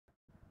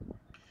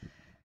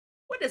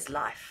what is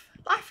life?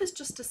 Life is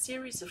just a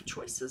series of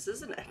choices,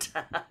 isn't it?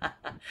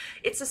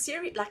 It's a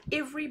series, like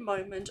every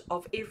moment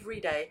of every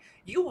day,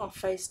 you are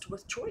faced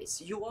with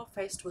choice. You are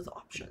faced with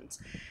options.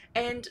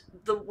 And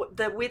the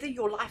whether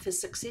your life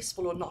is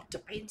successful or not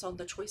depends on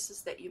the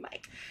choices that you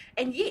make.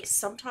 And yes,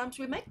 sometimes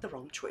we make the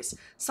wrong choice.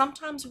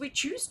 Sometimes we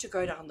choose to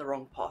go down the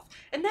wrong path.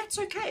 And that's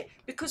okay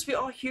because we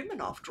are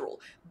human after all.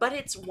 But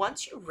it's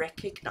once you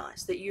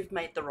recognize that you've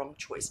made the wrong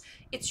choice,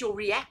 it's your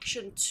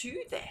reaction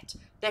to that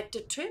that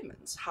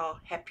determines how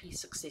happy,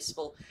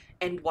 successful,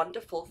 and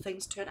wonderful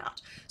things turn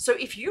out. So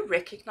if you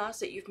recognize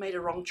that you've made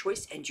a wrong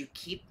choice and you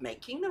keep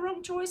making the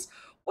wrong choice,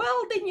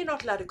 well, then you're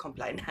not allowed to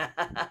complain.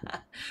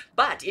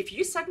 But if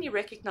you suddenly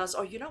recognize,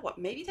 oh, you know what,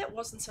 maybe that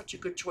wasn't such a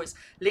good choice,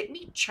 let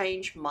me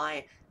change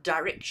my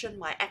direction,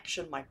 my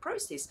action, my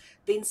process,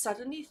 then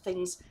suddenly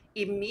things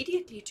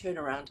immediately turn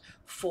around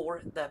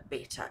for the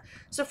better.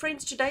 So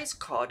friends, today's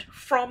card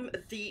from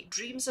the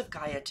Dreams of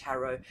Gaia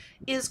Tarot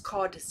is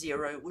card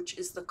 0, which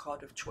is the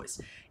card of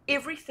choice.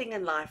 Everything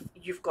in life,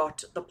 you've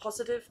got the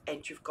positive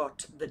and you've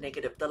got the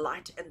negative, the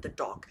light and the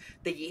dark,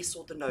 the yes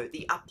or the no,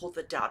 the up or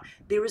the down.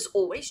 There is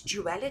always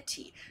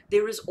duality.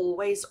 There is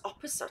always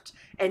opposite,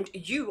 and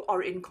you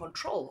are in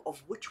control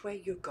of which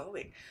way you're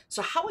going.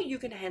 So how are you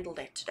going to handle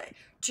that today?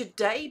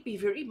 Today, be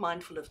very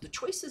mindful of the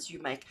choices you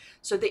make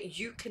so that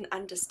you can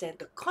understand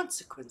the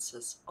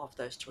consequences of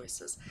those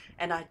choices.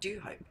 And I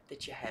do hope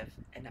that you have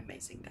an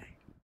amazing day.